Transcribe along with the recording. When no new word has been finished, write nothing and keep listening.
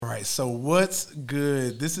right, so what's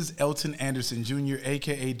good? This is Elton Anderson Jr.,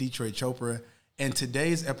 a.k.a. Detroit Chopra, and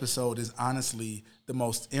today's episode is honestly the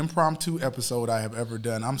most impromptu episode I have ever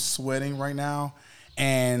done. I'm sweating right now,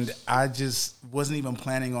 and I just wasn't even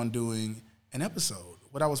planning on doing an episode.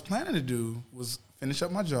 What I was planning to do was finish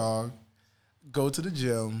up my jog, go to the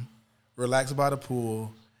gym, relax by the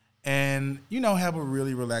pool, and, have a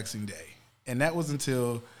really relaxing day. And that was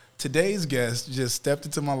until today's guest just stepped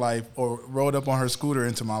into my life or rode up on her scooter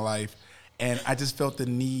into my life, and I just felt the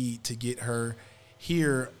need to get her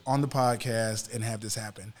here on the podcast and have this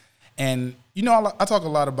happen. And, I talk a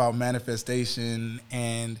lot about manifestation,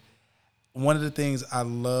 and one of the things I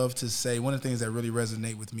love to say, one of the things that really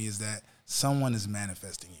resonate with me is that someone is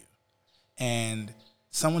manifesting you. And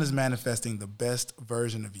someone is manifesting the best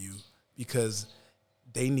version of you because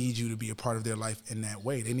they need you to be a part of their life in that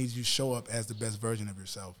way. They need you to show up as the best version of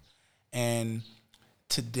yourself. And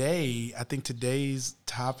today, I think today's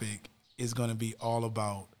topic is going to be all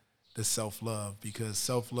about the self-love, because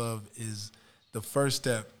self-love is the first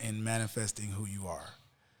step in manifesting who you are.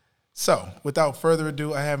 So, without further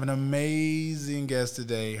ado, I have an amazing guest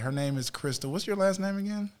today. Her name is Crystal. What's your last name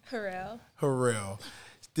again? Harrell.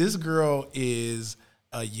 This girl is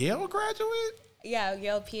a Yale graduate? Yeah,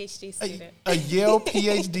 Yale PhD student. A Yale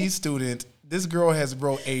PhD student. This girl has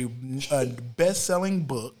wrote a best-selling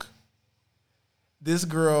book. This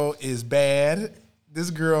girl is bad.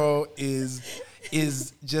 This girl is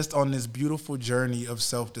just on this beautiful journey of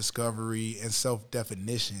self-discovery and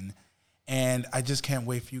self-definition. And I just can't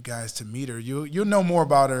wait for you guys to meet her. You'll know more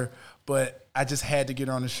about her, but I just had to get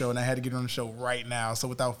her on the show, and I had to get her on the show right now. So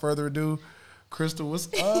without further ado, Crystal, what's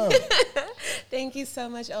up? Thank you so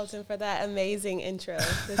much, Elton, for that amazing intro.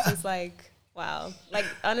 This is wow.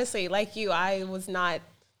 Honestly, like you, I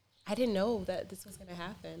didn't know that this was going to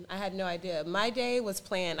happen. I had no idea. My day was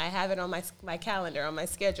planned. I have it on my calendar, on my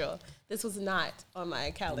schedule. This was not on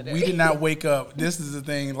my calendar. We did not wake up. This is the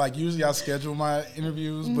thing. Usually I schedule my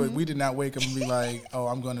interviews, but we did not wake up and be like, oh,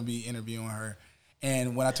 I'm going to be interviewing her.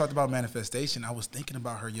 And when I talked about manifestation, I was thinking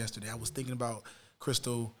about her yesterday. I was thinking about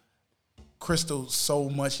Crystal so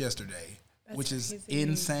much yesterday. That's which is crazy.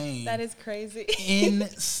 Insane. That is crazy.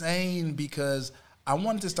 Insane, because I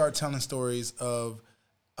wanted to start telling stories of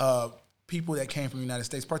people that came from the United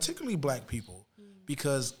States, particularly black people,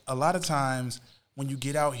 because a lot of times when you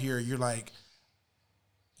get out here, you're like,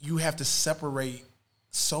 you have to separate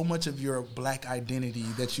so much of your black identity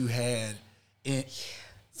that you had in.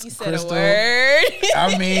 You said Crystal, a word.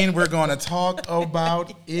 I mean, we're going to talk about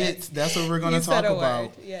it. Yes. That's what we're going to talk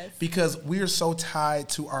about. Word. Yes. Because we are so tied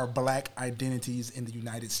to our black identities in the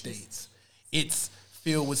United States. It's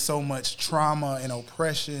filled with so much trauma and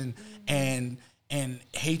oppression and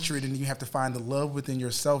hatred, and you have to find the love within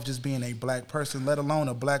yourself just being a black person, let alone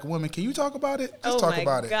a black woman. Can you talk about it? Just talk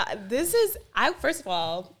about it. Oh my God. First of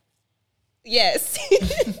all, yes.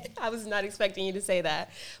 I was not expecting you to say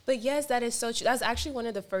that. But yes, that is so true. That's actually one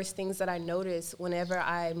of the first things that I noticed whenever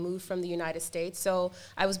I moved from the United States. So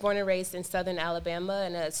I was born and raised in southern Alabama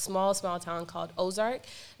in a small town called Ozark.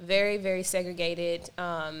 Very, very segregated.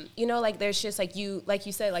 There's just like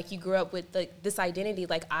you said, you grew up with this identity,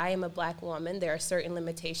 I am a black woman. There are certain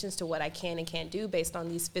limitations to what I can and can't do based on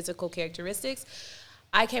these physical characteristics.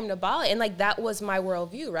 I came to Bali, and that was my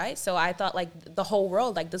worldview, right? So I thought the whole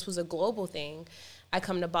world, this was a global thing. I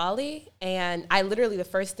come to Bali, and I literally, the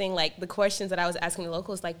first thing, the questions that I was asking the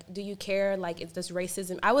locals, do you care? Is this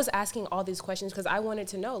racism? I was asking all these questions because I wanted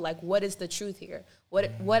to know, what is the truth here?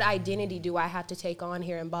 What identity do I have to take on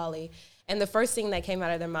here in Bali? And the first thing that came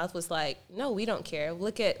out of their mouth was no, we don't care.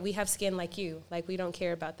 We have skin like you. We don't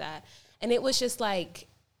care about that. And it was just you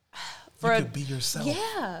could be yourself.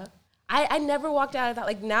 Yeah. I never walked out of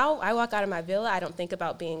that. Now I walk out of my villa, I don't think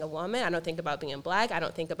about being a woman. I don't think about being black. I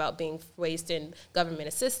don't think about being raised in government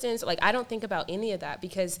assistance. I don't think about any of that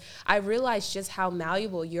because I realize just how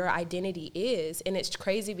malleable your identity is. And it's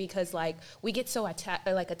crazy because, we get so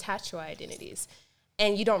attached to our identities.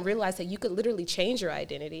 And you don't realize that you could literally change your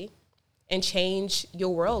identity and change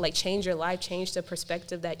your world, change your life, change the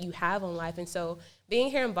perspective that you have on life. And so being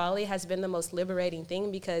here in Bali has been the most liberating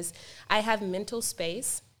thing because I have mental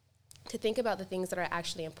space to think about the things that are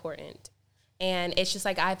actually important. And it's just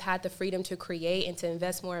I've had the freedom to create and to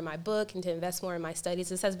invest more in my book and to invest more in my studies.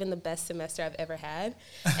 This has been the best semester I've ever had.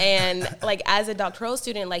 And as a doctoral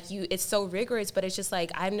student, it's so rigorous, but it's just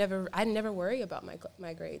I never worry about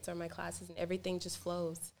my grades or my classes, and everything just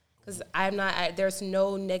flows. Because there's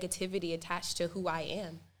no negativity attached to who I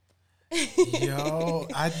am. Yo,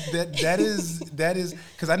 that is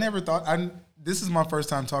because I never thought this is my first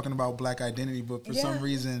time talking about black identity, but for some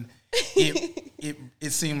reason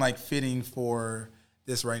it seemed fitting for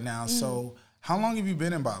this right now. So how long have you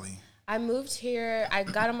been in Bali? I moved here. I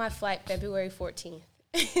got on my flight February 14th,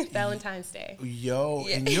 Valentine's Day. Yo,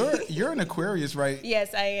 Yeah. and you're an Aquarius, right?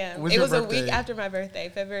 Yes, I am. When's It your was a birthday? week after my birthday,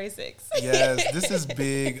 February 6th. Yes, this is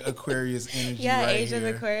big Aquarius energy Yeah, right age of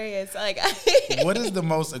here. Aquarius. Like, What is the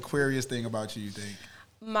most Aquarius thing about you think?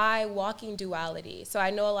 my walking duality. So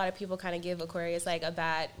I know a lot of people kind of give Aquarius like a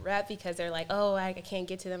bad rep because they're like, oh, I can't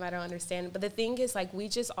get to them, I don't understand. But the thing is, like, we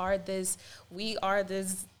are this,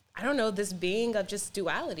 I don't know, this being of just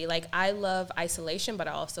duality. Like, I love isolation, but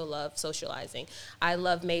I also love socializing. I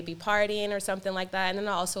love maybe partying or something like that. And then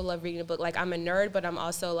I also love reading a book. Like, I'm a nerd, but I'm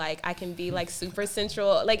also like, I can be like super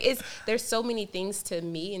central. Like, there's so many things to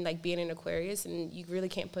me and like being an Aquarius, and you really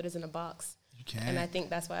can't put us in a box. You can't. And I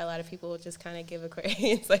think that's why a lot of people just kind of give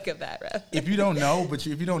Aquarius like a bad rep. If you don't know,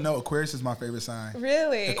 Aquarius is my favorite sign.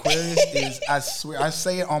 Really? Aquarius is, I swear, I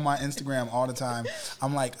say it on my Instagram all the time.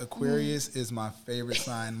 I'm like, Aquarius is my favorite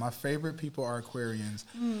sign. My favorite people are Aquarians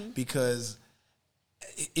because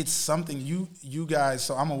it's something you guys,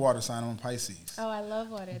 so I'm a water sign, I'm a Pisces. Oh, I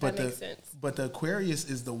love water. That makes sense. But the Aquarius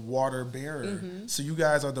is the water bearer. So you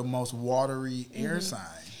guys are the most watery air sign.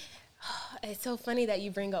 It's so funny that you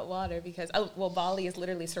bring up water because, Bali is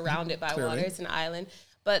literally surrounded by Clearly. water. It's an island.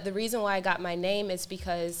 But the reason why I got my name is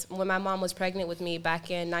because when my mom was pregnant with me back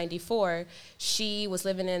in 94, she was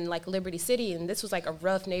living in like Liberty City, and this was like a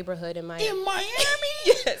rough neighborhood in Miami. In Miami?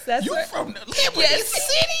 Yes, that's You where, from the Liberty Yes.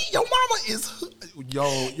 City? Your mama is,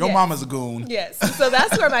 your Yes. mama's a goon. Yes, so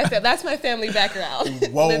that's where that's my family background,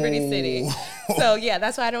 Whoa. Liberty City. So yeah,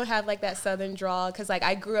 that's why I don't have like that southern drawl, because like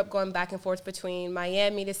I grew up going back and forth between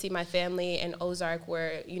Miami to see my family and Ozark,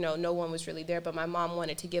 where no one was really there, but my mom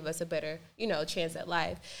wanted to give us a better chance at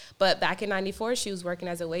life. But back in '94, she was working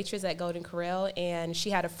as a waitress at Golden Corral, and she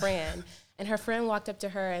had a friend. And her friend walked up to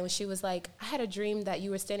her and she was like, I had a dream that you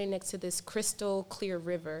were standing next to this crystal clear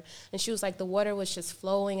river. And she was like, the water was just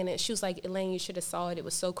flowing. And she was like, Elaine, you should have saw it. It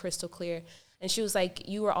was so crystal clear. And she was like,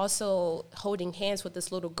 you were also holding hands with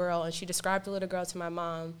this little girl. And she described the little girl to my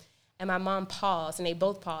mom. And my mom paused, and they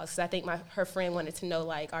both paused, because I think her friend wanted to know,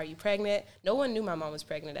 like, are you pregnant? No one knew my mom was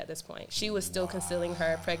pregnant at this point. She was still concealing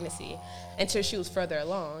her pregnancy until she was further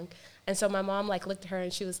along. And so my mom, like, looked at her,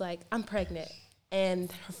 and she was like, I'm pregnant.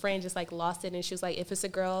 And her friend just, like, lost it, and she was like, if it's a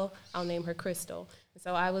girl, I'll name her Crystal. And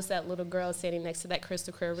so I was that little girl standing next to that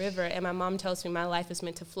crystal clear river, and my mom tells me my life is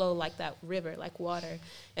meant to flow like that river, like water.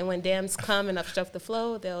 And when dams come and obstruct the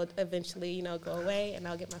flow, they'll eventually, go away, and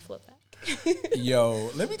I'll get my flow back.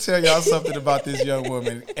 Yo, let me tell y'all something about this young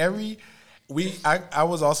woman. I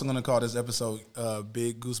was also going to call this episode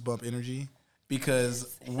Big Goosebump Energy,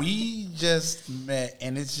 because we just met,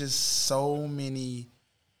 and it's just so many.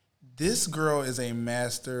 This girl is a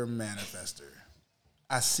master manifester.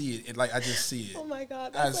 I see it. I just see it. Oh my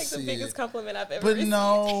God, that's like the biggest compliment I've ever received.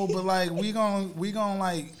 But like we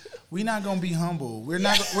not gonna be humble. We're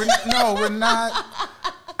not.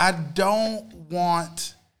 I don't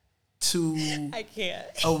want to I can't.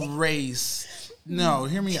 erase. No,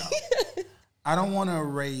 hear me out. I don't want to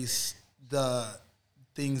erase the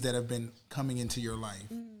things that have been coming into your life,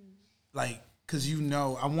 because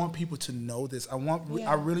I want people to know this. I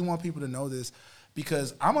really want people to know this,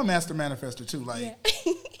 because I'm a master manifester too.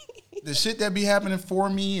 The shit that be happening for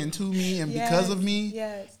me and to me and because of me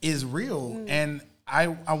is real, and I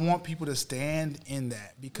want people to stand in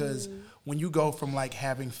that, because when you go from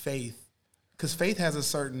having faith, because faith has a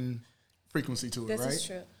certain frequency to it, right? This is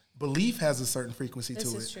true. Belief has a certain frequency to it.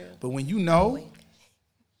 This is true. But when you know,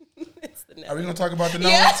 It's the are we gonna talk about the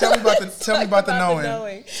knowing? Yeah, Tell me about the knowing.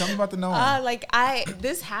 knowing. Tell me about the knowing.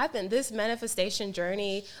 This happened. This manifestation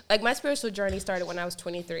journey, my spiritual journey started when I was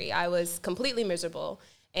 23. I was completely miserable.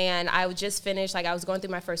 And I would just finish, I was going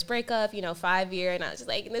through my first breakup, 5 year, and I was just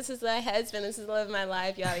like, this is my husband, this is the love of my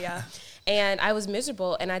life, yada. And I was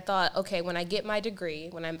miserable, and I thought, okay, when I get my degree,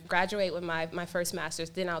 when I graduate with my first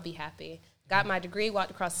master's, then I'll be happy. Got my degree,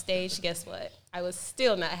 walked across the stage, guess what? I was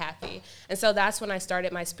still not happy. And so that's when I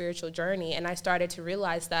started my spiritual journey, and I started to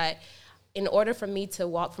realize that in order for me to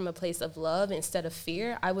walk from a place of love instead of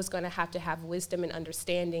fear, I was going to have wisdom and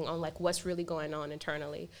understanding on what's really going on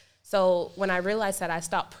internally. So when I realized that, I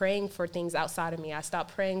stopped praying for things outside of me. I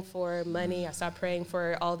stopped praying for money. I stopped praying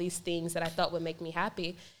for all these things that I thought would make me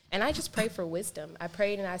happy. And I just prayed for wisdom. I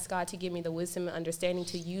prayed and asked God to give me the wisdom and understanding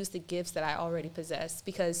to use the gifts that I already possess.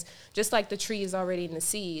 Because just like the tree is already in the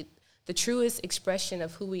seed, the truest expression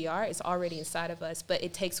of who we are is already inside of us. But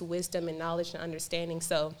it takes wisdom and knowledge and understanding.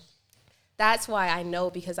 So that's why I know,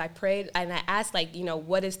 because I prayed and I asked,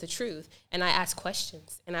 what is the truth? And I ask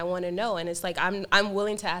questions and I want to know. And it's I'm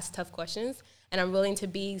willing to ask tough questions. and I'm willing to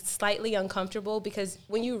be slightly uncomfortable, because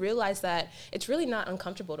when you realize that it's really not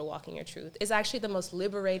uncomfortable to walk in your truth, it's actually the most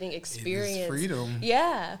liberating experience. It is freedom.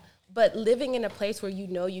 Yeah. But living in a place where you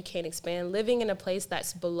know you can't expand, living in a place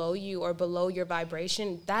that's below you or below your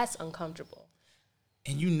vibration, that's uncomfortable.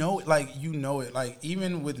 And you know it, like,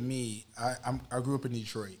 even with me, I grew up in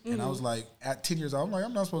Detroit, and I was like, at 10 years old, I'm like,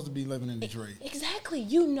 I'm not supposed to be living in Detroit. Exactly.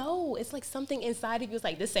 You know, it's like something inside of you is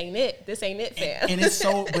like, this ain't it, fam. And it's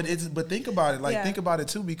so, but think about it, think about it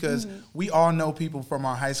too, because we all know people from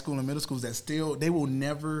our high school and middle schools that still, they will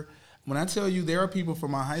never, when I tell you there are people from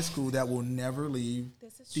my high school that will never leave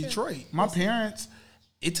Detroit. My parents,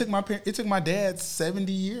 it took my dad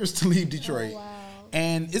 70 years to leave Detroit. Oh, wow.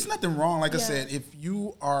 And it's nothing wrong. Like I said, if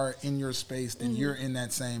you are in your space, then you're in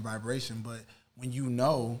that same vibration. But when you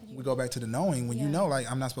know, we go back to the knowing, when you know, like,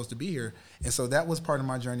 I'm not supposed to be here. And so that was part of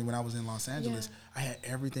my journey when I was in Los Angeles. I had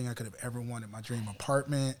everything I could have ever wanted. My dream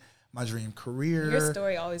apartment, my dream career. Your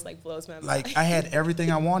story always, like, blows my mind. Like, I had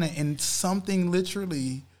everything I wanted. And something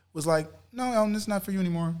literally was like, no, Ellen, it's not for you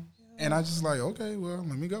anymore. And I just like, okay, well,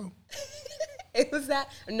 let me go. It was that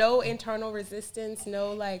no internal resistance,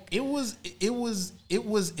 no like. It was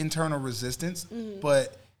internal resistance,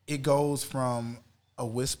 but it goes from a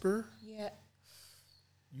whisper. Yeah.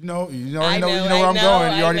 You know where I'm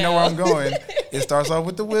going. You already know where I'm going. It starts off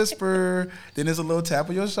with the whisper, then there's a little tap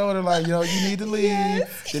on your shoulder, like, yo, you need to leave.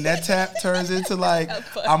 Yes. Then that tap turns into like,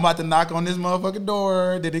 I'm about to knock on this motherfucking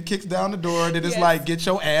door. Then it kicks down the door. Then it's like, get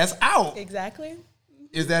your ass out. Exactly.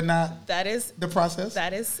 Is that not the process?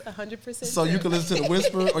 That is 100%. So true. You can listen to the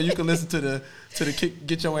whisper, or you can listen to the kick,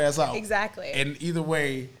 get your ass out. Exactly. And either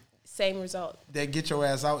way, same result. That get your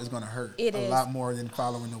ass out is going to hurt a lot more than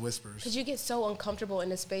following the whispers. Because you get so uncomfortable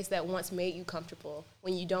in a space that once made you comfortable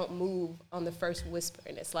when you don't move on the first whisper.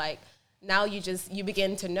 And it's like, now you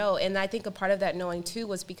begin to know. And I think a part of that knowing too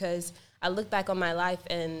was because I look back on my life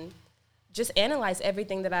and just analyze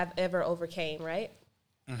everything that I've ever overcame, right?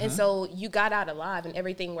 And so you got out alive and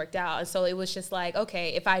everything worked out. And so it was just like,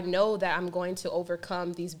 okay, if I know that I'm going to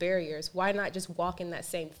overcome these barriers, why not just walk in that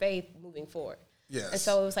same faith moving forward? Yes. And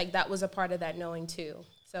so it was like, that was a part of that knowing too.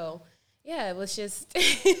 So yeah, it was just,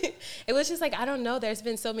 like, I don't know. There's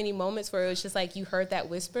been so many moments where it was just like, you heard that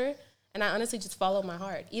whisper and I honestly just followed my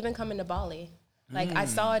heart, even coming to Bali. Like I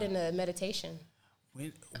saw it in a meditation.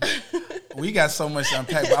 We got so much to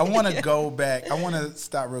unpack, but I want to go back. I want to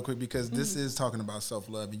stop real quick because this is talking about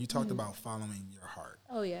self-love, and you talked about following your heart.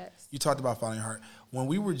 Oh, yes. You talked about following your heart. When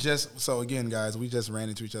we were so again, guys, we just ran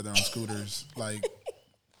into each other on scooters like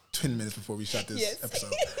 10 minutes before we shot this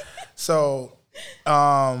episode. So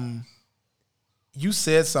you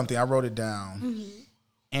said something. I wrote it down.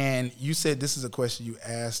 And you said this is a question you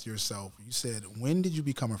asked yourself. You said, when did you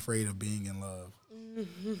become afraid of being in love?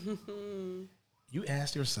 You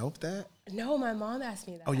asked yourself that? No, my mom asked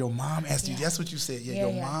me that. Oh, your mom asked you. That's what you said. Yeah,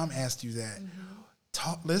 your mom asked you that.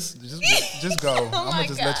 Talk. Listen, just go. I'm gonna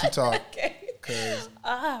just let you talk. Okay.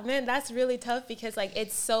 Man, that's really tough because like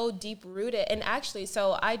it's so deep rooted. And actually,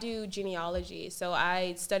 so I do genealogy. So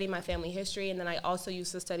I study my family history, and then I also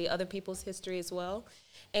used to study other people's history as well.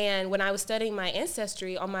 And when I was studying my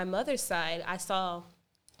ancestry on my mother's side, I saw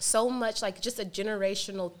so much like just a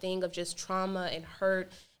generational thing of just trauma and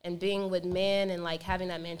hurt and being with men and like having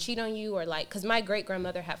that man cheat on you, or like, because my great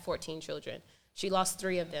grandmother had 14 children. She lost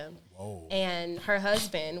 3 of them. Whoa. And her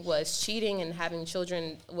husband was cheating and having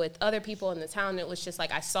children with other people in the town. It was just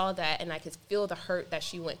like, I saw that and I could feel the hurt that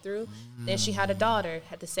she went through. Then she had a daughter,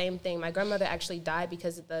 had the same thing. My grandmother actually died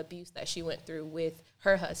because of the abuse that she went through with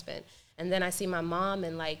her husband. And then I see my mom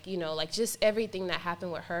and like, you know, like just everything that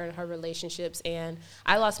happened with her and her relationships. And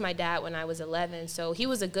I lost my dad when I was 11. So he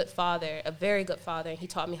was a good father, a very good father. And he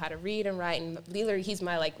taught me how to read and write. And literally he's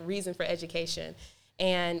my like reason for education.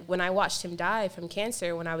 And when I watched him die from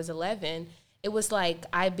cancer when I was 11, it was like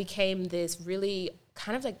I became this really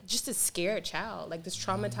kind of like just a scared child, like this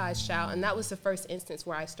traumatized child. And that was the first instance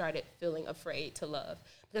where I started feeling afraid to love.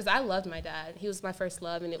 Because I loved my dad. He was my first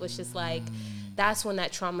love, and it was just like, that's when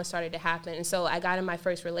that trauma started to happen. And so I got in my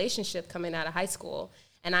first relationship coming out of high school,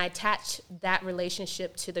 and I attached that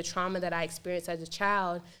relationship to the trauma that I experienced as a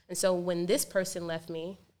child. And so when this person left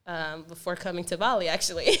me, before coming to Bali,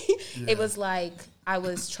 actually, it was like I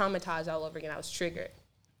was traumatized all over again. I was triggered.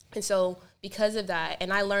 And so because of that,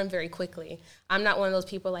 and I learned very quickly, I'm not one of those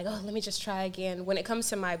people like, oh, let me just try again. When it comes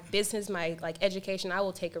to my business, my like education, I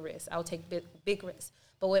will take a risk. I will take big risks.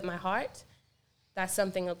 But with my heart, that's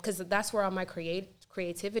something, because that's where all my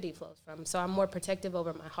creativity flows from. So I'm more protective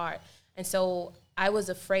over my heart. And so I was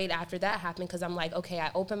afraid after that happened because I'm like, okay,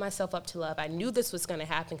 I opened myself up to love. I knew this was going to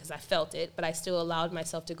happen because I felt it, but I still allowed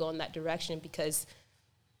myself to go in that direction because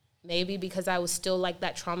maybe because I was still like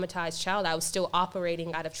that traumatized child, I was still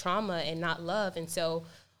operating out of trauma and not love. And so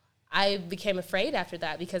I became afraid after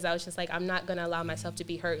that because I was just like, I'm not going to allow myself to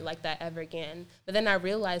be hurt like that ever again. But then I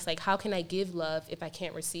realized, like, how can I give love if I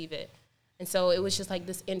can't receive it? And so it was just like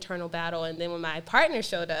this internal battle. And then when my partner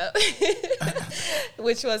showed up,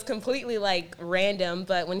 which was completely like random,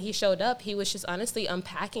 but when he showed up, he was just honestly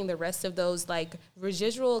unpacking the rest of those like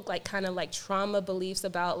residual, like kind of like trauma beliefs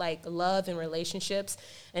about like love and relationships.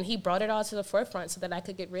 And he brought it all to the forefront so that I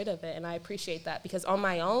could get rid of it. And I appreciate that because on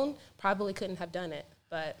my own, probably couldn't have done it.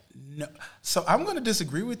 But no, so I'm going to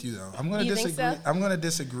disagree with you though. I'm going to disagree. So? I'm going to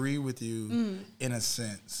disagree with you in a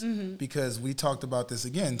sense because we talked about this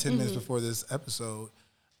again 10 minutes before this episode.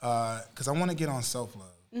 Because I want to get on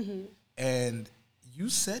self-love, and you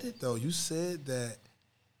said it though. You said that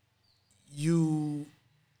you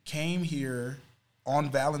came here on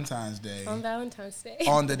Valentine's Day. On Valentine's Day.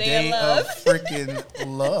 On the day of freaking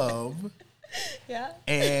love. Yeah.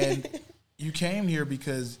 And you came here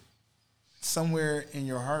because somewhere in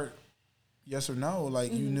your heart, yes or no,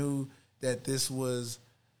 like you knew that this was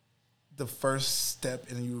the first step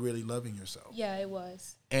in you really loving yourself. Yeah, it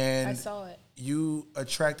was. And I saw it. You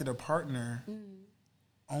attracted a partner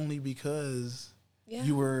only because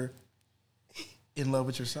you were in love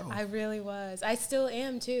with yourself. I really was. I still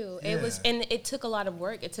am too. Yeah. It was, and it took a lot of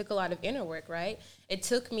work. It took a lot of inner work, right? It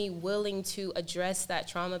took me willing to address that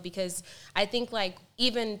trauma because I think like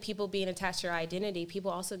even people being attached to their identity,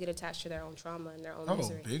 people also get attached to their own trauma and their own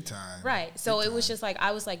misery. Oh, big time. Right. So it was just like,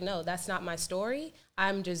 I was like, no, that's not my story.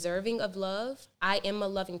 I'm deserving of love. I am a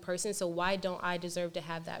loving person. So why don't I deserve to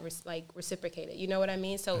have that reciprocated? You know what I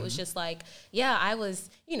mean? So it was just like, yeah, I was,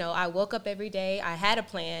 you know, I woke up every day. I had a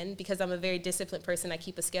plan because I'm a very disciplined person. I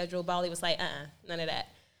keep a schedule. Bali was like, none of that.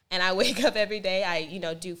 And I wake up every day, I, you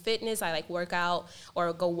know, do fitness, I like work out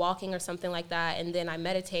or go walking or something like that. And then I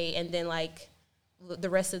meditate. And then like the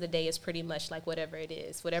rest of the day is pretty much like whatever it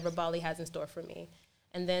is, whatever Bali has in store for me.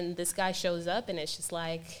 And then this guy shows up and it's just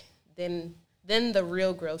like, then the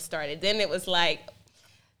real growth started. Then it was like,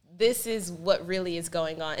 this is what really is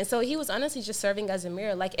going on. And so he was honestly just serving as a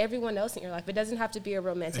mirror like everyone else in your life. It doesn't have to be a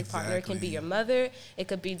romantic partner. It can be your mother. It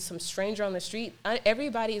could be some stranger on the street.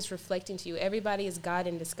 Everybody is reflecting to you. Everybody is God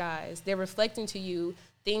in disguise. They're reflecting to you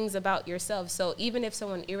things about yourself. So even if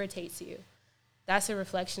someone irritates you, that's a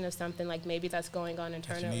reflection of something like maybe that's going on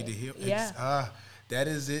internally. That you need to heal. Yeah. That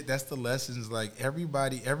is it. That's the lessons. Like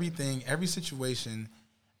everybody, everything, every situation,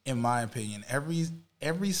 in my opinion,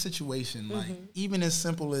 every situation, like even as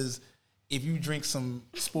simple as if you drink some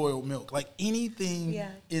spoiled milk, like anything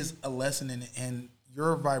is a lesson in it, and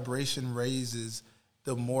your vibration raises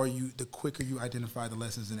the quicker you identify the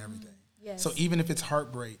lessons in everything. Yes. So even if it's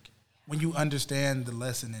heartbreak, when you understand the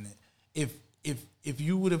lesson in it, if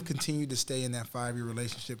you would have continued to stay in that 5-year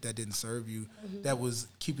relationship that didn't serve you, that was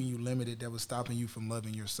keeping you limited, that was stopping you from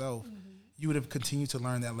loving yourself, you would have continued to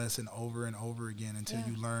learn that lesson over and over again until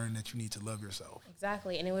you learn that you need to love yourself.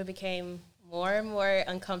 Exactly. And it would have became more and more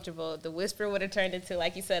uncomfortable. The whisper would have turned into,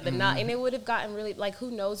 like you said, the knot, and it would have gotten really, like, who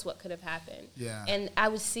knows what could have happened. Yeah. And I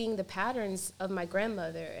was seeing the patterns of my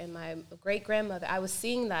grandmother and my great-grandmother. I was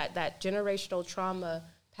seeing that generational trauma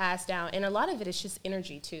passed down. And a lot of it is just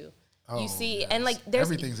energy, too. You see, and like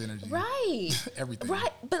there's everything's energy, right? Everything,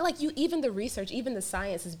 right? But like even the research, even the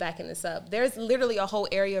science is backing this up. There's literally a whole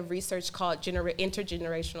area of research called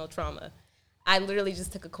intergenerational trauma. I literally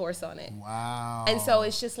just took a course on it. Wow! And so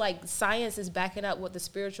it's just like science is backing up what the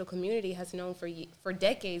spiritual community has known for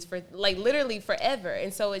decades, for like literally forever.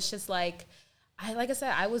 And so it's just like I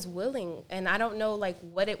said, I was willing, and I don't know like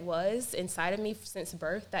what it was inside of me since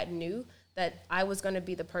birth that knew that I was going to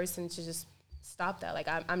be the person to just stop that. Like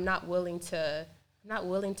I'm not willing to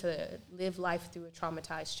live life through a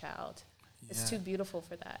traumatized child. It's too beautiful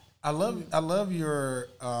for that. I love your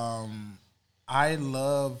I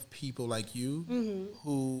love people like you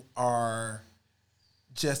who are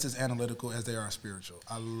just as analytical as they are spiritual.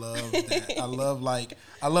 I love that. I love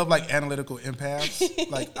like analytical empaths.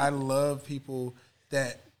 Like I love people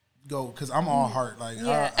that go, because I'm all heart. Like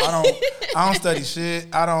I don't study shit.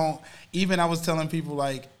 I was telling people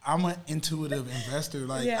like I'm an intuitive investor.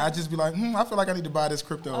 Like I just be like, I feel like I need to buy this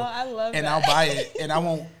crypto. Oh, I love and that. I'll buy it, and I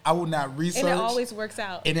will not research. And it always works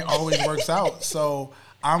out. So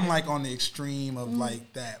I'm like on the extreme of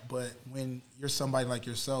like that. But when you're somebody like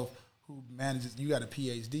yourself who manages, you got a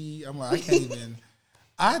PhD. I'm like, I can't even.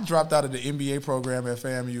 I dropped out of the MBA program at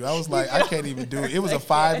FAMU. I was like, I can't even do it. It was a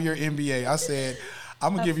 5-year MBA. I said,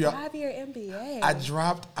 I'm gonna give you a 5-year MBA. I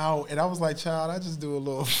dropped out, and I was like, child, I just do a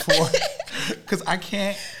little 4 because I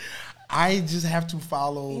can't. I just have to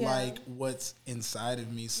follow like what's inside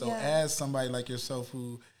of me. So as somebody like yourself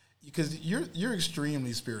who because you're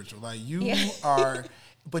extremely spiritual. Like you Yeah. are,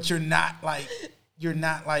 but you're not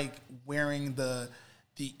like wearing the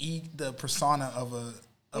persona of a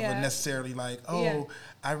Yeah. necessarily like, Yeah.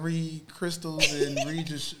 I read crystals and read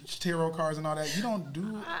your tarot cards and all that. You don't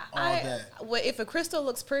do all that. Well, if a crystal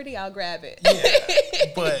looks pretty, I'll grab it.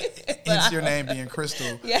 Yeah, but hence your name being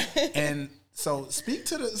Crystal. Yeah. And so speak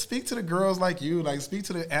to the girls like you, like speak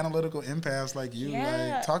to the analytical empaths like you.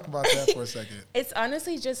 Yeah. Like talk about that for a second. It's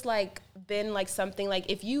honestly just like been like something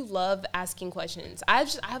like if you love asking questions,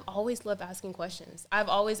 I've always loved asking questions. I've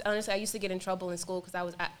always honestly I used to get in trouble in school because I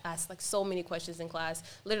was asked like so many questions in class.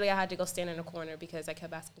 Literally, I had to go stand in a corner because I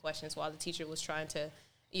kept asking questions while the teacher was trying to,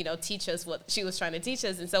 teach us what she was trying to teach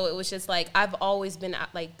us. And so it was just like I've always been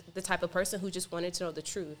like the type of person who just wanted to know the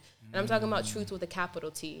truth. And I'm talking about truth with a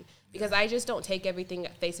capital T, because I just don't take everything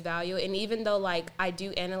at face value. And even though like I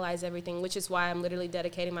do analyze everything, which is why I'm literally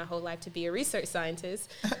dedicating my whole life to be a research scientist,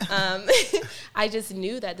 I just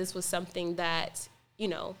knew that this was something that, I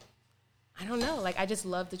don't know, like I just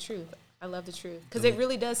love the truth. I love the truth because it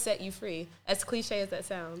really does set you free, as cliche as that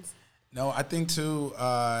sounds. No, I think too,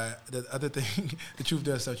 the other thing, the truth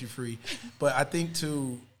does set you free. But I think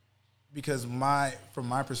too, because from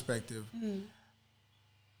my perspective,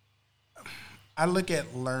 I look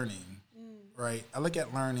at learning, right? I look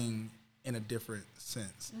at learning in a different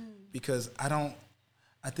sense because I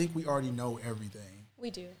think we already know everything. We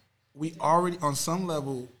do. We already, on some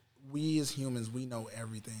level, we as humans, we know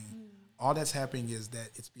everything. All that's happening is that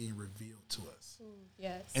it's being revealed to us.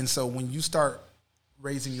 Yes. And so when you start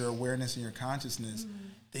raising your awareness and your consciousness,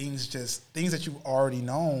 things that you've already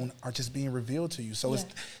known are just being revealed to you. So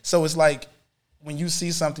it's like when you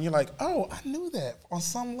see something, you're like, oh, I knew that on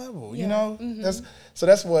some level, you know. That's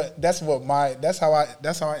how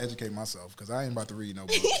I educate myself, because I ain't about to read no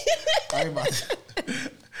books.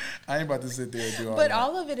 I ain't about to sit there and do all that. But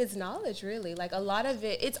all of it is knowledge, really. Like a lot of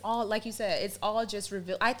it, it's all, like you said, it's all just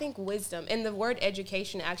revealed. I think wisdom, and the word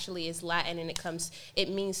education actually is Latin, and it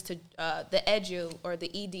means to, the edu or the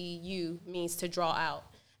edu means to draw out.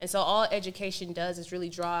 And so all education does is really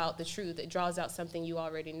draw out the truth. It draws out something you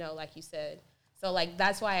already know, like you said. So like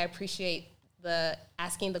that's why I appreciate the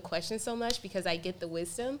asking the question so much, because I get the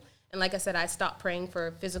wisdom. And like I said, I stopped praying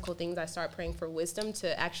for physical things. I started praying for wisdom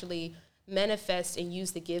to actually manifest and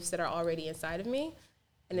use the gifts that are already inside of me.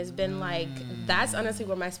 And it's been like, that's honestly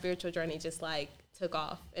where my spiritual journey just like took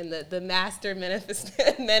off. And the master manifester,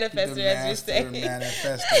 as you say.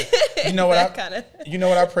 Manifester. You know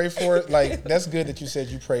what I pray for? Like, that's good that you said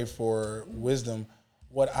you pray for wisdom.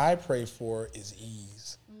 What I pray for is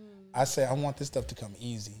ease. I say I want this stuff to come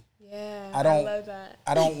easy. Yeah, I love that.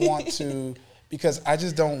 I don't want to, because I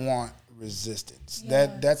just don't want resistance. Yeah.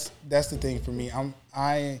 That's the thing for me.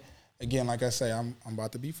 Again, like I say, I'm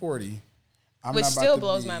about to be 40. Which still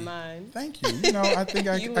blows my mind. Thank you. You know, I think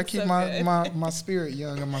I keep so my spirit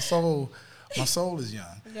young, and my soul is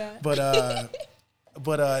young. Yeah. But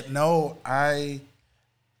no,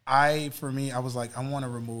 for me, I was like, I want to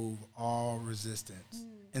remove all resistance.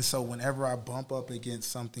 And so whenever I bump up against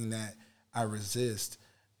something that I resist,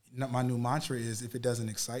 my new mantra is, if it doesn't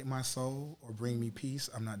excite my soul or bring me peace,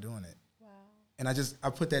 I'm not doing it. Wow. And I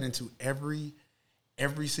put that into every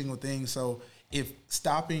single thing. So if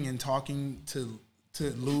stopping and talking to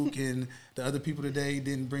Luke and the other people today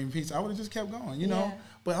didn't bring peace, I would have just kept going, you know?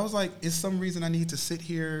 But I was like, it's some reason I need to sit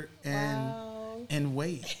here and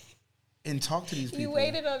wait and talk to these people. You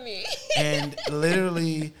waited on me. And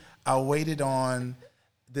literally, I waited on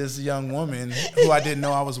this young woman who I didn't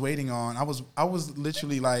know I was waiting on. I was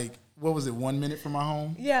literally like, what was it, 1 minute from my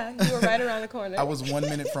home? Yeah, you were right around the corner. I was 1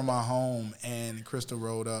 minute from my home, and Crystal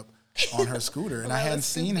rode up on her scooter, and I hadn't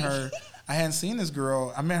seen her. I hadn't seen this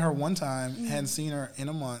girl. I met her one time, hadn't seen her in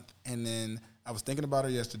a month, and then I was thinking about her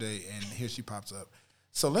yesterday, and here she pops up.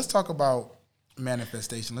 So let's talk about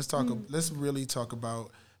manifestation. Let's really talk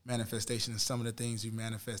about manifestation and some of the things you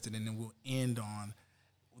manifested, and then we'll end on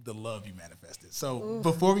the love you manifested. So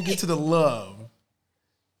before we get to the love,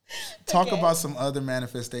 talk about some other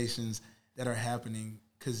manifestations that are happening,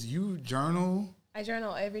 because you journal. I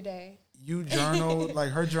journal every day. You journal, like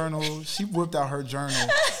her journal, she whipped out her journal.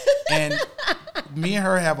 And me and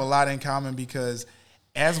her have a lot in common, because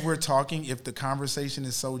as we're talking, if the conversation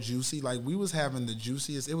is so juicy, like we was having the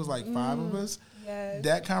juiciest, it was like 5 of us. Yes.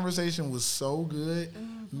 That conversation was so good.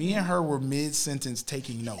 Me and her were mid-sentence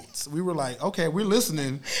taking notes. We were like, okay, we're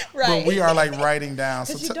listening, but we are like writing down.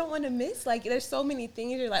 Because you don't want to miss. Like, there's so many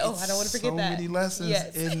things. You're like, I don't want to forget that. So many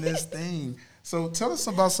lessons in this thing. So tell us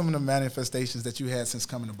about some of the manifestations that you had since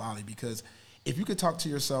coming to Bali, because if you could talk to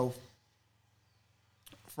yourself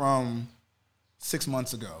from 6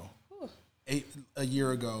 months ago a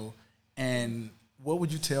year ago, and what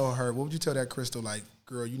would you tell her? What would you tell that Crystal, like,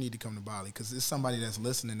 girl, you need to come to Bali? Because there's somebody that's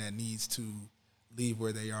listening that needs to leave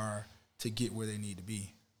where they are to get where they need to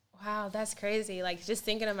be. Wow, that's crazy. Like, just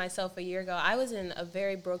thinking of myself a year ago, I was in a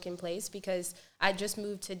very broken place because I just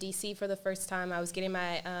moved to D.C. for the first time. I was getting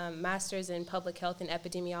my master's in public health and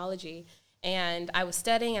epidemiology. And I was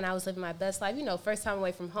studying and I was living my best life. You know, first time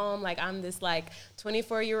away from home. Like, I'm this, like,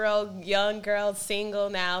 24-year-old young girl, single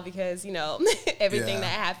now because, you know, everything that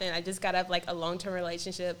happened. I just got up, like, a long-term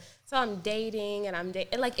relationship. So I'm dating and I'm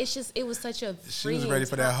dating. Like, it's just, it was such a She was ready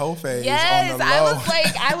for that whole phase. Yes, on the low.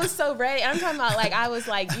 I was so ready. I'm talking about, like, I was,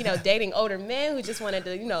 like, you know, dating older men who just wanted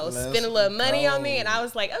to, you know, spend a little money on me. And I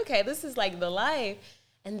was like, okay, this is, like, the life.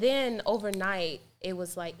 And then overnight, it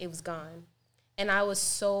was, like, it was gone. And I was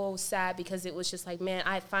so sad because it was just like, man,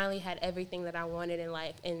 I finally had everything that I wanted in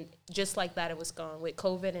life. And just like that, it was gone with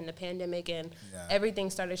COVID and the pandemic and everything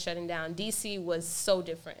started shutting down. D.C. was so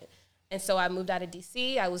different. And so I moved out of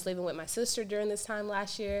D.C. I was living with my sister during this time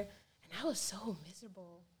last year. And I was so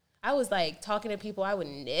miserable. I was like talking to people I would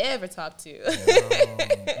never talk to.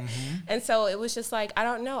 And so it was just like, I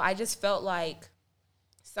don't know. I just felt like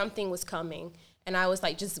something was coming. And I was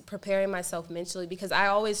like just preparing myself mentally because I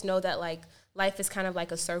always know that like, life is kind of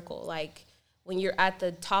like a circle. Like when you're at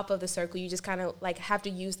the top of the circle, you just kind of like have to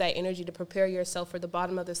use that energy to prepare yourself for the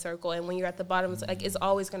bottom of the circle. And when you're at the bottom, it's like it's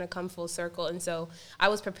always going to come full circle. And so I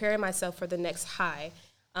was preparing myself for the next high.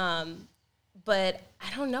 But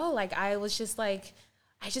I don't know, like I was just like,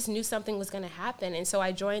 I just knew something was going to happen. And so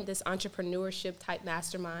I joined this entrepreneurship type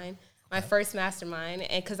mastermind. My first mastermind,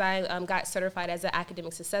 and because I got certified as an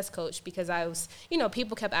academic success coach because I was, you know,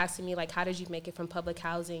 people kept asking me, like, how did you make it from public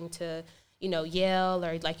housing to, you know, Yale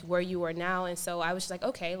or, like, where you are now? And so I was just like,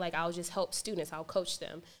 okay, like, I'll just help students. I'll coach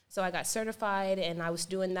them. So I got certified, and I was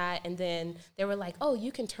doing that. And then they were like, oh,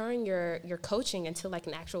 you can turn your coaching into, like,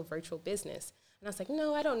 an actual virtual business. And I was like,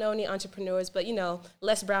 no, I don't know any entrepreneurs, but, you know,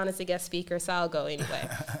 Les Brown is a guest speaker, so I'll go anyway.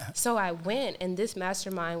 So I went, and this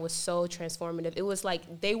mastermind was so transformative. It was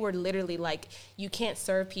like they were literally like, you can't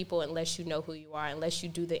serve people unless you know who you are, unless you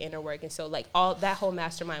do the inner work. And so, like, all that whole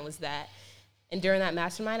mastermind was that. And during that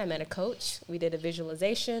mastermind, I met a coach. We did a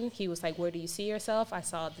visualization. He was like, where do you see yourself? I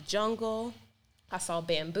saw the jungle. I saw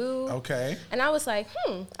bamboo. Okay. And I was like,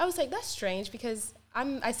 I was like, that's strange because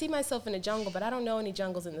I see myself in the jungle, but I don't know any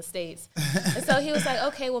jungles in the States. And so he was like,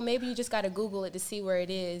 okay, well, maybe you just got to Google it to see where it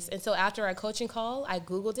is. And so after our coaching call, I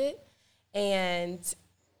Googled it, and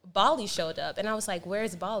Bali showed up. And I was like,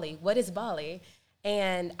 where's Bali? What is Bali?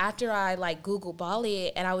 And after I, like, Googled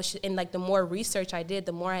Bali, and I was, and, like, the more research I did,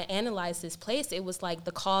 the more I analyzed this place, it was like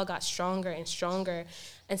the call got stronger and stronger.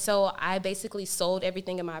 And so I basically sold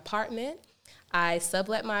everything in my apartment. I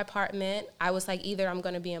sublet my apartment. I was like, either I'm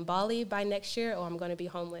going to be in Bali by next year or I'm going to be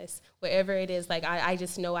homeless. Wherever it is, like, I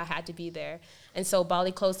just know I had to be there. And so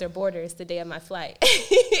Bali closed their borders the day of my flight.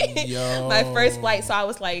 Yo. My first flight. So I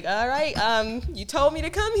was like, all right, you told me to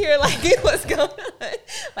come here. Like, what's going on?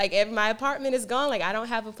 Like, if my apartment is gone, like, I don't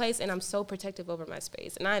have a place, and I'm so protective over my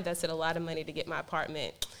space. And I invested a lot of money to get my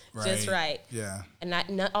apartment just right. Yeah. And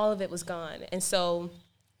not all of it was gone. And so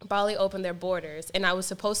Bali opened their borders, and I was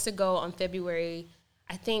supposed to go on February,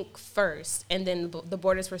 I think, 1st, and then the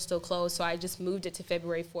borders were still closed, so I just moved it to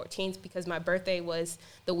February 14th because my birthday was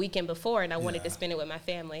the weekend before, and I wanted to spend it with my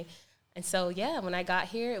family. And so, yeah, when I got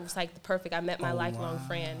here, it was like the perfect. I met my lifelong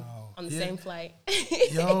friend on the same flight.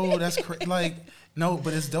 Yo, that's crazy. Like, no,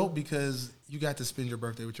 but it's dope because you got to spend your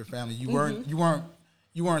birthday with your family. You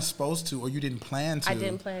weren't supposed to, or you didn't plan to. I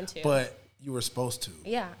didn't plan to, but you were supposed to.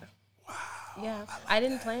 Yeah. Yeah, I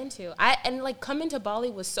didn't plan to. Like, coming to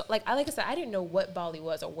Bali was so, like I said, I didn't know what Bali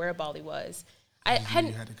was or where Bali was. You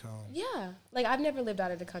had to come. Yeah, like, I've never lived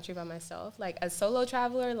out of the country by myself. Like, a solo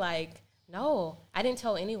traveler, like, no, I didn't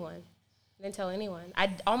tell anyone. I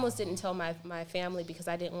almost didn't tell my family because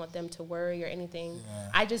I didn't want them to worry or anything. Yeah.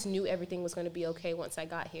 I just knew everything was going to be okay once I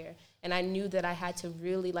got here. And I knew that I had to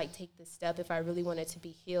really, like, take this step if I really wanted to be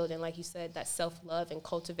healed. And like you said, that self-love and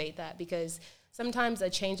cultivate that, because sometimes a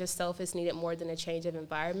change of self is needed more than a change of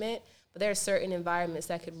environment. But there are certain environments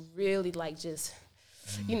that could really, like, just,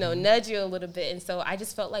 you know, nudge you a little bit. And so I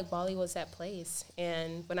just felt like Bali was that place.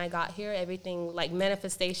 And when I got here, everything, like,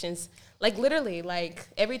 manifestations, like, literally, like,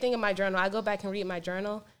 everything in my journal, I go back and read my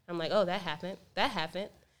journal. I'm like, oh, that happened.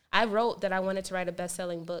 I wrote that I wanted to write a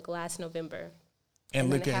best-selling book last November. And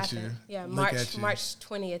look at you. Yeah, March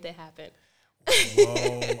 20th it happened.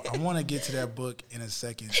 Whoa, I want to get to that book in a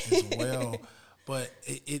second as well. But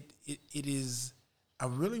it is, I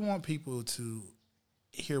really want people to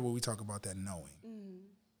hear what we talk about, that knowing.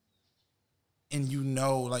 and you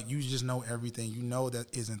know, like you just know everything. You know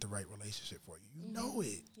that isn't the right relationship for you. You know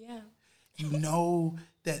it. Yeah. You know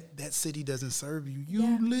that city doesn't serve you.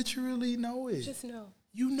 You literally know it. Just know.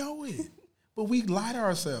 You know it. But we lie to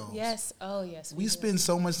ourselves. Yes. Oh, yes. We spend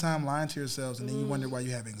so much time lying to yourselves, and then you wonder why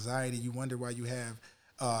you have anxiety. You wonder why you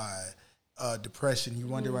have depression. You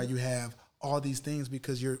wonder why you have all these things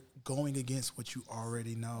because you're going against what you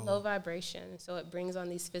already know. Low vibration. So it brings on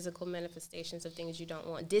these physical manifestations of things you don't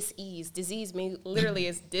want. Dis-ease. Disease literally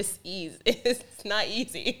is dis-ease. It's not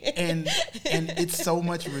easy. And it's so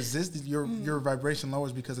much resistance. Your vibration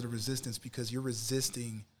lowers because of the resistance, because you're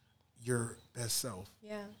resisting your best self.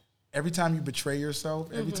 Yeah. Every time you betray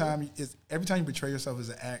yourself, every time you betray yourself is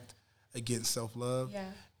an act against self-love. Yeah.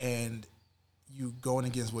 And you going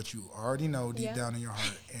against what you already know deep down in your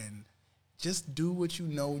heart, and just do what you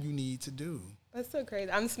know you need to do. That's so crazy.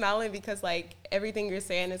 I'm smiling because like everything you're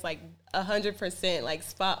saying is like 100% like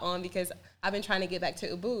spot on, because I've been trying to get back to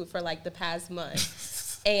Ubud for like the past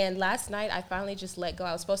month. And last night I finally just let go.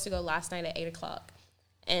 I was supposed to go last night at 8:00.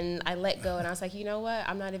 And I let go, and I was like, you know what?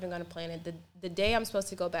 I'm not even going to plan it. The day I'm supposed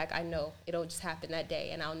to go back, I know. It'll just happen that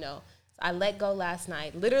day, and I'll know. So I let go last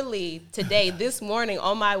night. Literally today, this morning,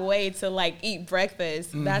 on my way to, like, eat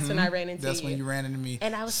breakfast, that's when I ran into you. That's when you ran into me.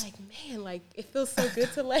 And I was like, man, like, it feels so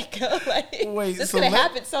good to let go. Like, Wait, this so could have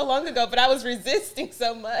happened so long ago, but I was resisting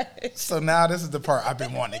so much. So now this is the part I've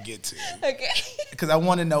been wanting to get to. Okay. Because I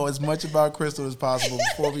want to know as much about Crystal as possible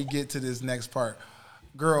before we get to this next part.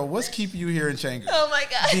 Girl, what's keeping you here in Canggu? Oh my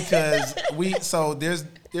God. Because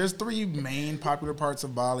there's three main popular parts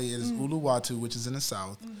of Bali. It is Uluwatu, which is in the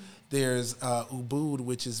south. There's Ubud,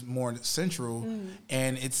 which is more central,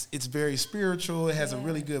 and it's very spiritual. It has a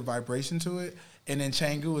really good vibration to it. And then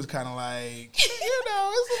Canggu is kind of like,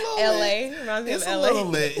 it's a little LA. lit. Reminds me It's of a LA. little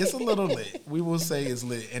lit. It's a little lit. We will say it's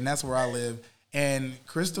lit, and that's where I live. And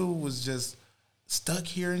Crystal was just stuck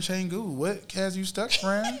here in Canggu. What has you stuck,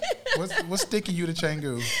 friend? What's sticking you to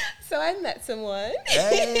Canggu? So I met someone.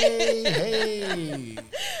 Hey.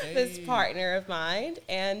 This partner of mine.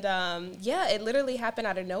 And it literally happened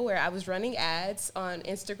out of nowhere. I was running ads on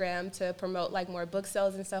Instagram to promote like more book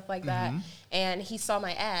sales and stuff like that. And he saw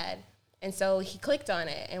my ad. And so he clicked on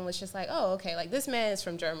it and was just like, oh, okay, like this man is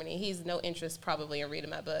from Germany. He's no interest probably in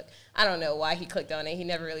reading my book. I don't know why he clicked on it. He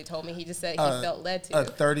never really told me. He just said he felt led to. A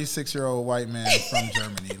 36-year-old white man from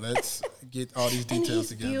Germany. Let's get all these details and he's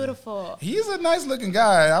together. Beautiful. He's a nice looking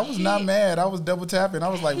guy. I was not mad. I was double tapping. I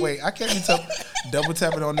was like, wait, I can't be double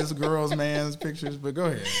tapping on this girl's man's pictures, but go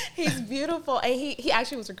ahead. He's beautiful. And he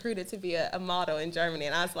actually was recruited to be a model in Germany.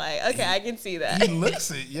 And I was like, okay, I can see that. He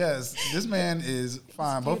looks it, yes. This man is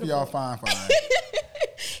fine. Both of y'all fine.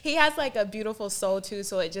 He has like a beautiful soul too,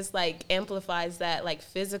 so it just like amplifies that like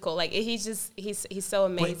physical. Like he's so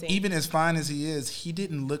amazing. But even as fine as he is, he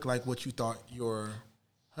didn't look like what you thought your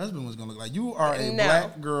husband was gonna look like. You are a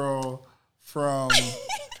black girl from,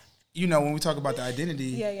 when we talk about the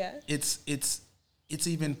identity, it's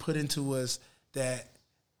even put into us that,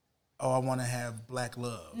 I want to have black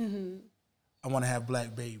love. I want to have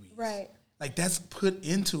black babies. Right. Like that's put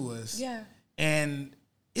into us. Yeah. And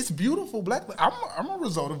it's beautiful. I'm a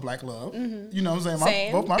result of black love. You know what I'm saying?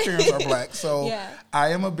 Same. Both my parents are black. So Yeah.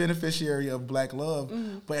 I am a beneficiary of black love.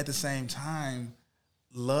 But at the same time,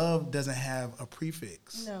 love doesn't have a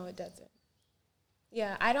prefix. No, it doesn't.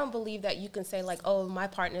 Yeah, I don't believe that you can say like, oh, my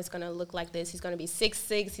partner's going to look like this. He's going to be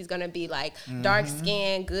 6'6". He's going to be like dark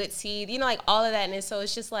skin, good teeth, like all of that. And so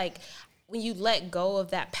it's just like, when you let go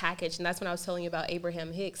of that package, and that's when I was telling you about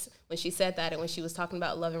Abraham Hicks, when she said that and when she was talking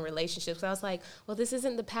about love and relationships, I was like, well, this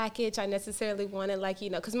isn't the package I necessarily wanted,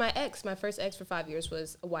 because my first ex for 5 years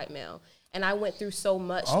was a white male. And I went through so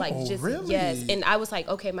much, really? Yes. And I was like,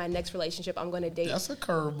 okay, my next relationship, I'm going to date. That's a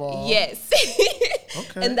curveball. Yes.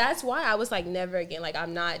 Okay. And that's why I was like, never again. Like,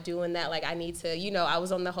 I'm not doing that. Like, I need to, I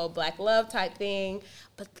was on the whole black love type thing,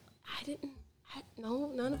 but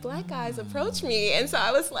none of black guys approached me. And so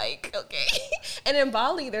I was like, okay. And in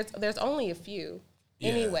Bali, there's only a few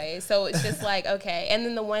anyway. So it's just like, okay. And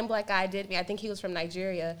then the one black guy did me, I think he was from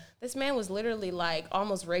Nigeria. This man was literally like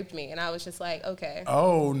almost raped me. And I was just like, okay.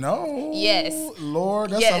 Oh, no. Yes.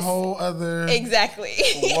 Lord, that's a whole other. Exactly.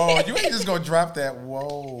 Whoa, you ain't just gonna drop that.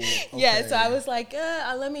 Whoa. Okay. Yeah, so I was like,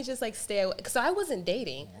 let me just like stay away. So I wasn't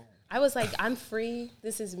dating. I was like, I'm free.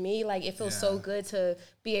 This is me. Like, it feels so good to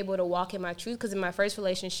be able to walk in my truth. Because in my first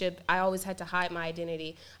relationship, I always had to hide my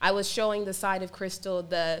identity. I was showing the side of Crystal,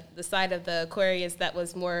 the side of the Aquarius that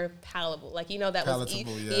was more palatable. Like, that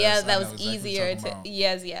palatable, was that was exactly easier to.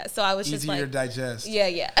 Yes, yeah. So I was just like easier to digest.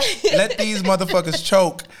 Yeah. Let these motherfuckers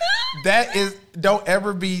choke. Don't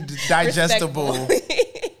ever be digestible.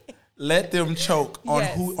 Let them choke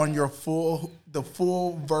on your full the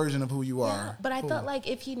full version of who you are. But I thought, like,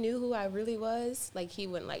 if he knew who I really was, like, he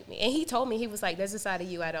wouldn't like me. And he told me, he was like, there's a side of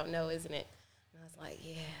you I don't know, isn't it? And I was like,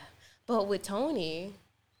 yeah. But with Tony,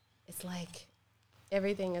 it's like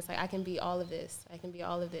everything is like, I can be all of this. I can be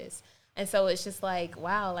all of this. And so it's just like,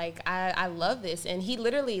 wow, like, I love this. And he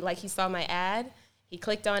literally, like, he saw my ad. He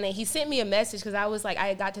clicked on it. He sent me a message because I was like,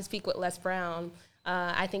 I got to speak with Les Brown,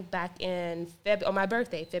 I think back in on my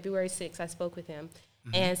birthday, February 6th, I spoke with him.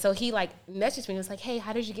 Mm-hmm. And so he, like, messaged me. He was like, hey,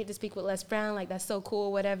 how did you get to speak with Les Brown? Like, that's so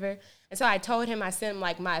cool, whatever. And so I told him, I sent him,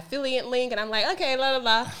 like, my affiliate link. And I'm like, okay, blah,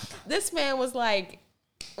 blah, blah. This man was like,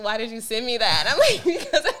 why did you send me that? I'm like,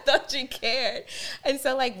 because I thought you cared. And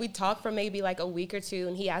so, like, we talked for maybe, like, a week or two.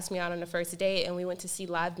 And he asked me out on the first date. And we went to see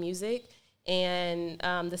live music and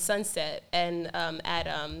the sunset and at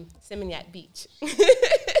Seminyak Beach.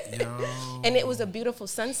 And it was a beautiful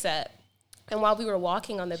sunset. And while we were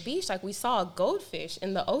walking on the beach, like, we saw a goldfish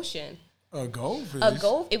in the ocean. A goldfish?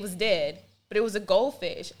 It was dead, but it was a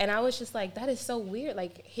goldfish. And I was just like, that is so weird.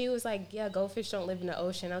 Like, he was like, yeah, goldfish don't live in the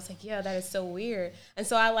ocean. I was like, yeah, that is so weird. And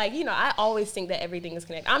so I, like, you know, I always think that everything is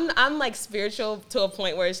connected. I'm like spiritual to a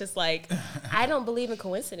point where it's just like, I don't believe in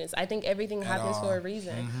coincidence. I think everything happens for a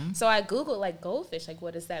reason. Mm-hmm. So I Googled, like, goldfish, like,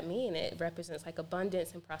 what does that mean? It represents, like,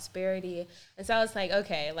 abundance and prosperity. And so I was like,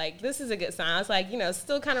 okay, like, this is a good sign. I was like, you know,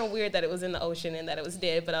 still kind of weird that it was in the ocean and that it was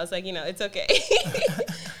dead, but I was like, you know, it's okay.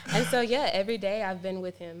 And so, yeah, every day I've been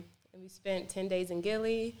with him. And we spent 10 days in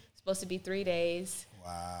Gili, supposed to be 3 days.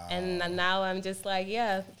 Wow. And now I'm just like,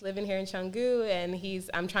 yeah, living here in Canggu, and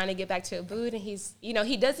I'm trying to get back to Ubud, and he's, you know,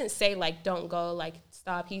 he doesn't say, like, don't go, like,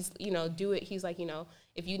 stop. He's, you know, do it. He's like, you know,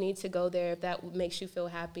 if you need to go there, if that makes you feel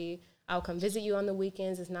happy, I'll come visit you on the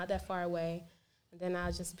weekends. It's not that far away. And then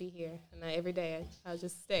I'll just be here. And every day I'll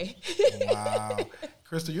just stay. Wow.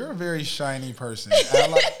 Crystal, you're a very shiny person.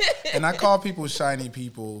 And I call people shiny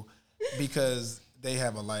people because they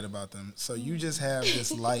have a light about them. So you just have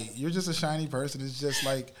this light. You're just a shiny person. It's just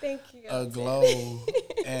like a glow.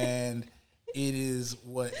 And it is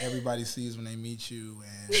what everybody sees when they meet you.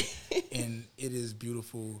 And it is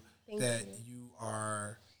beautiful that you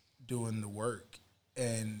are doing the work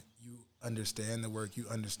and you understand the work. You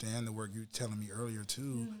understand the work. You were telling me earlier,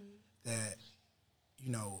 too, that,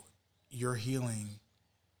 you know, your healing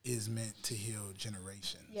is meant to heal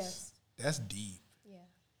generations. Yes. That's deep.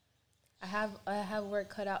 I have work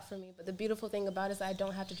cut out for me, but the beautiful thing about it is I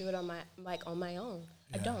don't have to do it on my own.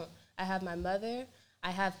 Yeah. I don't. I have my mother.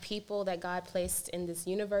 I have people that God placed in this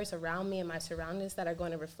universe around me and my surroundings that are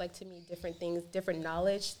going to reflect to me different things, different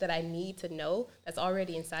knowledge that I need to know that's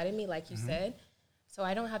already inside of me, like you said. So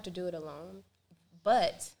I don't have to do it alone.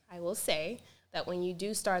 But I will say that when you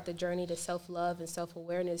do start the journey to self-love and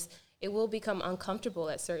self-awareness, it will become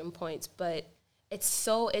uncomfortable at certain points, but it's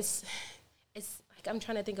like, I'm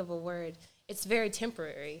trying to think of a word. It's very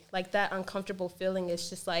temporary. Like, that uncomfortable feeling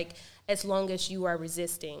is just like, as long as you are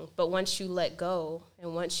resisting. But once you let go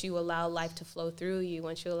and once you allow life to flow through you,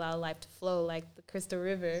 once you allow life to flow like the Crystal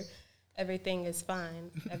River, everything is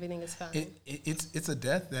fine. Everything is fine. It's a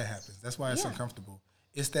death that happens. That's why it's uncomfortable.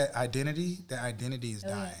 It's that identity. That identity is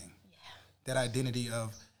dying. Yeah. That identity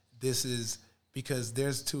of this is, because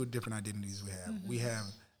there's two different identities we have. We have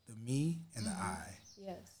the me and the I.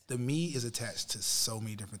 Yes. The me is attached to so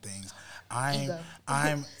many different things.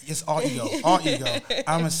 It's all ego, all ego.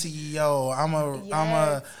 I'm a CEO.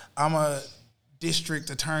 I'm a district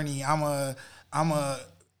attorney. I'm a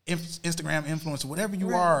Instagram influencer. Whatever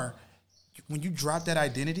you are, when you drop that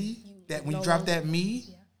identity, when you drop that me,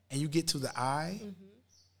 and you get to the I,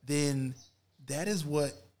 then that is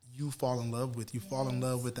what you fall in love with. You fall in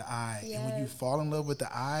love with the I. Yes. And when you fall in love with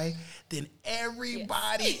the I, then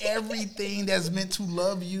everybody, everything that's meant to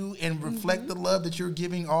love you and reflect the love that you're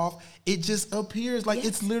giving off, it just appears. Like,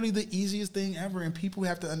 it's literally the easiest thing ever. And people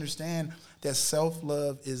have to understand that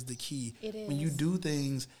self-love is the key. It is. When you do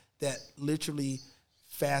things that literally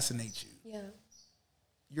fascinate you. Yeah.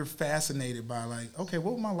 You're fascinated by, like, okay,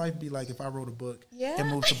 what would my life be like if I wrote a book and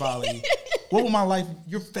moved to Bali? What would my life?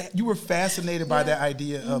 You were fascinated by that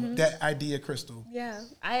idea of Crystal. Yeah,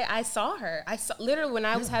 I saw her. I saw, literally, when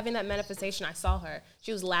I was having that manifestation, I saw her.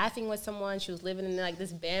 She was laughing with someone. She was living in, like,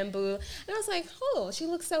 this bamboo, and I was like, oh, she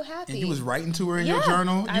looks so happy. And you was writing to her in your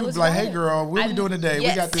journal. You was like, hey, girl, what are we doing today?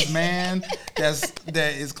 We got this man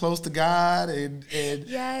that is close to God and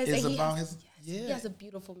is about his. Yeah. He has a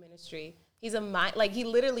beautiful ministry. He's he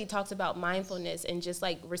literally talks about mindfulness and just,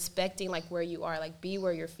 like, respecting, like, where you are, like, be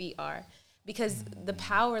where your feet are. Because the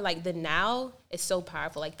power, like, the now is so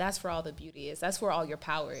powerful. Like, that's where all the beauty is. That's where all your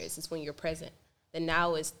power is when you're present. then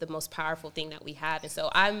now is the most powerful thing that we have. And so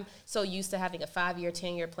I'm so used to having a 5-year,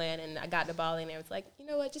 10-year plan, and I got to Bali, and it was like, you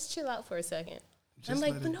know what, just chill out for a second. I'm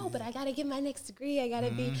like, but no, but I got to get my next degree. I got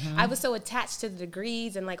to be, I was so attached to the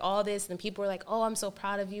degrees and like all this, and people were like, oh, I'm so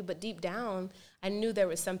proud of you. But deep down, I knew there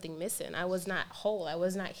was something missing. I was not whole. I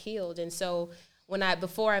was not healed. And so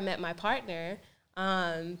before I met my partner,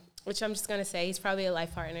 which I'm just going to say, he's probably a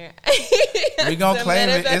life partner. We going to claim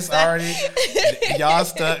it. It's already, y'all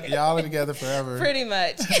stuck. Y'all are together forever. Pretty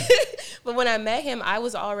much. But when I met him, I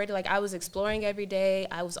was already like, I was exploring every day.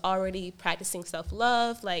 I was already practicing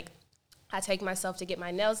self-love. Like, I take myself to get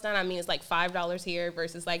my nails done. I mean, it's like $5 here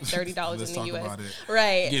versus like $30 in the US. Let's talk about it.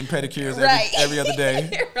 Right. Getting pedicures every other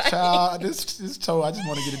day. Right. Child, this toe, I just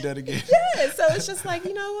want to get it done again. Yeah, so it's just like,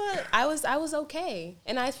 you know what? I was okay,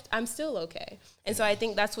 and I'm still okay. And so I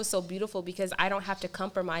think that's what's so beautiful, because I don't have to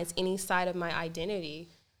compromise any side of my identity.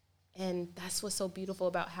 And that's what's so beautiful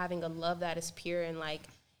about having a love that is pure, and like,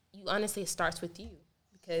 you honestly, it starts with you,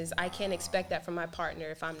 because I can't expect that from my partner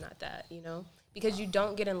if I'm not that, you know? Because you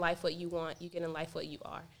don't get in life what you want, you get in life what you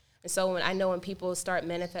are. And so when people start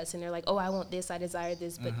manifesting, they're like, oh, I want this, I desire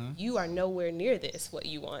this, but you are nowhere near this, what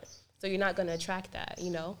you want. So you're not going to attract that, you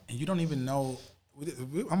know? And you don't even know,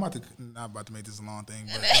 I'm not about to make this a long thing,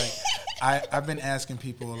 but like, I've been asking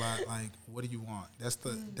people a lot, like, what do you want? That's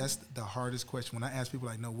the hardest question. When I ask people,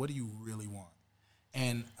 like, no, what do you really want?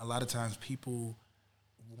 And a lot of times people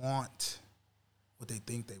want what they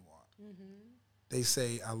think they want. They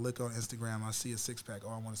say, I look on Instagram, I see a six-pack. Oh,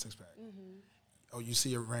 I want a six-pack. Oh, you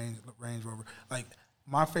see a Range Rover. Like,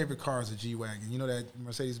 my favorite car is a G-Wagon. You know that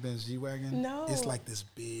Mercedes-Benz G-Wagon? No. It's like this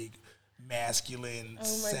big, masculine,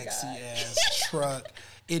 sexy-ass truck.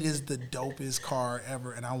 It is the dopest car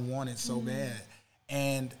ever, and I want it so bad.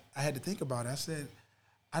 And I had to think about it. I said,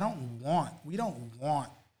 we don't want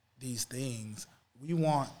these things. We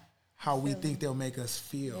want how we think they'll make us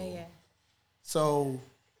feel. Yeah. So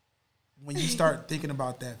when you start thinking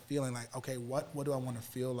about that feeling, like, okay, what do I want to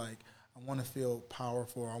feel like? I want to feel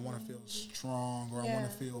powerful, or I want to feel strong, or I want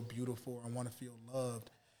to feel beautiful, or I want to feel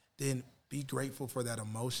loved. Then be grateful for that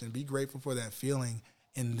emotion. Be grateful for that feeling,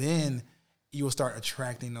 and then you will start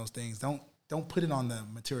attracting those things. Don't put it on the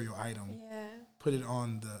material item. Yeah. Put it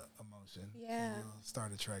on the emotion. Yeah. And you'll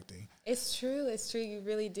start attracting. It's true. You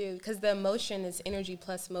really do. Because the emotion is energy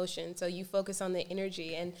plus motion. So you focus on the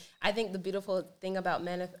energy. And I think the beautiful thing about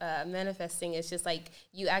manifesting is just like,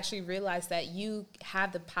 you actually realize that you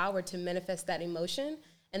have the power to manifest that emotion.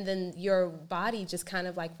 And then your body just kind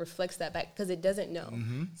of like reflects that back, because it doesn't know.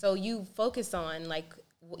 So you focus on, like,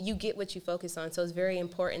 you get what you focus on. So it's very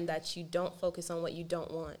important that you don't focus on what you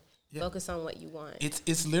don't want. Yeah. Focus on what you want.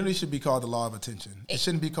 It's literally should be called the law of attention. It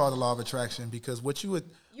shouldn't be called the law of attraction, because what you would...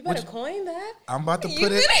 You better coin that. I'm about to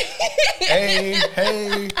put it...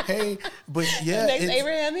 Hey. But yeah... Next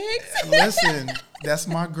Abraham Hicks. Listen, that's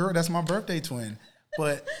my girl. That's my birthday twin.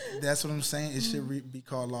 But that's what I'm saying. It should be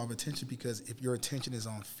called law of attention, because if your attention is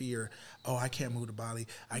on fear, oh, I can't move to Bali.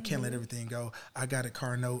 I can't let everything go. I got a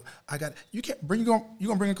car note. You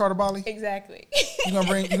gonna bring a car to Bali? Exactly. You gonna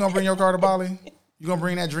bring your car to Bali? You gonna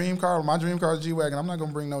bring that dream car? My dream car is G-Wagon. I'm not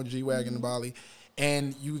gonna bring no G-Wagon to Bali,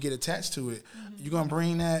 and you get attached to it. You gonna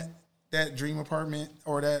bring that dream apartment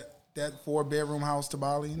or that 4-bedroom house to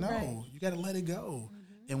Bali? No, right. You gotta let it go.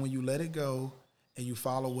 And when you let it go, and you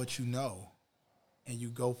follow what you know, and you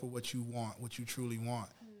go for what you want, what you truly want,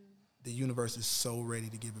 the universe is so ready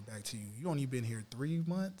to give it back to you. You only been here 3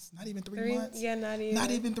 months, not even 3 months. Yeah, not even.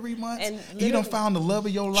 Not even 3 months. And you done found the love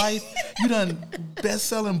of your life. You done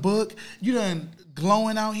best-selling book. You done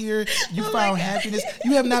glowing out here. You found happiness.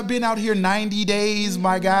 You have not been out here 90 days,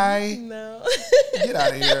 my guy. No. Get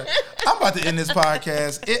out of here. I'm about to end this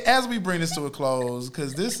podcast as we bring this to a close,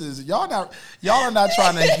 because this is y'all are not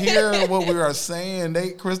trying to hear what we are saying.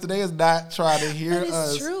 Krista, they is not trying to hear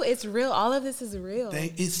us. It's true. It's real. All of this is real.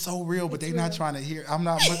 It's so real, but they're not trying to hear.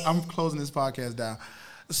 I'm closing this podcast down.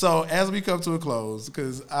 So as we come to a close,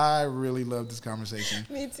 because I really love this conversation.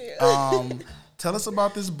 Me too. Tell us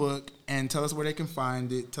about this book, and tell us where they can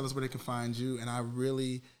find it. Tell us where they can find you. And I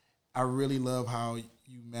really love how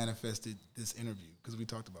you manifested this interview, because we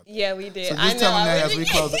talked about that. Yeah, we did. So just tell them that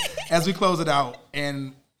as we close it out,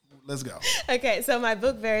 and let's go. Okay, so my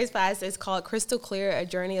book, Very Fast, is called Crystal Clear, A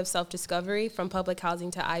Journey of Self-Discovery from Public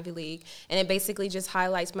Housing to Ivy League. And it basically just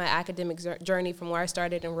highlights my academic journey from where I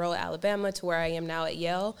started in rural Alabama to where I am now at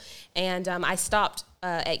Yale. And I stopped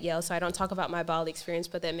at Yale, so I don't talk about my Bali experience,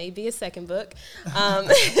 but that may be a second book. And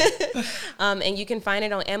you can find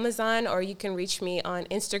it on Amazon, or you can reach me on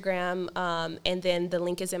Instagram, and then the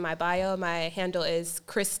link is in my bio. My handle is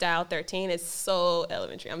ChrisStyle13. It's so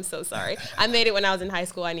elementary. I'm so sorry. I made it when I was in high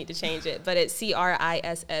school. I need to change it, but it's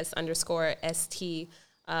CRISS_ST.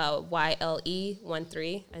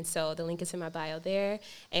 YLE13, and so the link is in my bio there.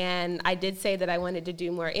 And I did say that I wanted to do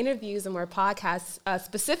more interviews and more podcasts,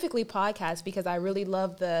 specifically podcasts, because I really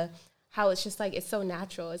love how it's just like, it's so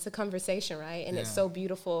natural. It's a conversation, right? And it's so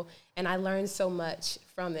beautiful, and I learned so much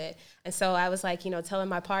from it. And so I was like, telling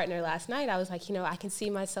my partner last night, I was like, I can see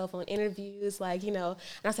myself on interviews, like, and I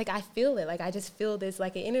was like, I feel it. Like, I just feel this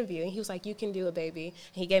like an interview. And he was like, you can do it, baby.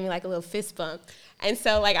 And he gave me like a little fist bump. And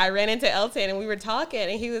so like I ran into Elton and we were talking,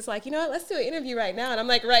 and he was like, you know what, let's do an interview right now. And I'm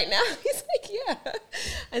like, right now? He's like, yeah.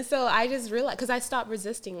 And so I just realized, because I stopped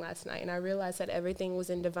resisting last night, and I realized that everything was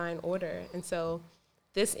in divine order. And so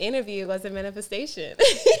this interview was a manifestation.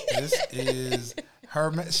 This is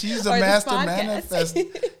her. She's a master manifest.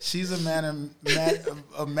 She's a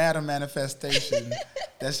matter manifestation.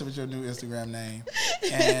 That's what your new Instagram name.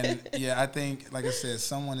 And yeah, I think, like I said,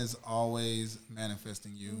 someone is always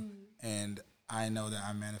manifesting you, and I know that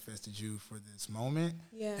I manifested you for this moment.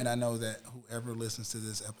 Yeah. And I know that whoever listens to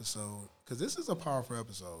this episode, because this is a powerful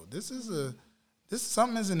episode.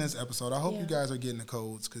 Something is in this episode. I hope you guys are getting the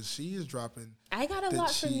codes, because she is dropping. I got a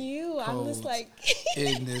lot from you. I'm just like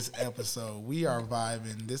in this episode. We are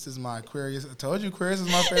vibing. This is my Aquarius. I told you Aquarius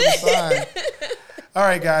is my favorite sign. All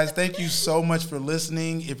right, guys. Thank you so much for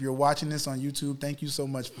listening. If you're watching this on YouTube, thank you so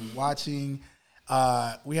much for watching.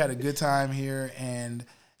 We had a good time here, and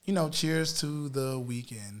cheers to the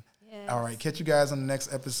weekend. Yes. All right. Catch you guys on the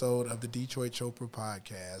next episode of the Detroit Chopra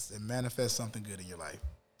podcast, and manifest something good in your life.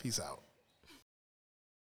 Peace out.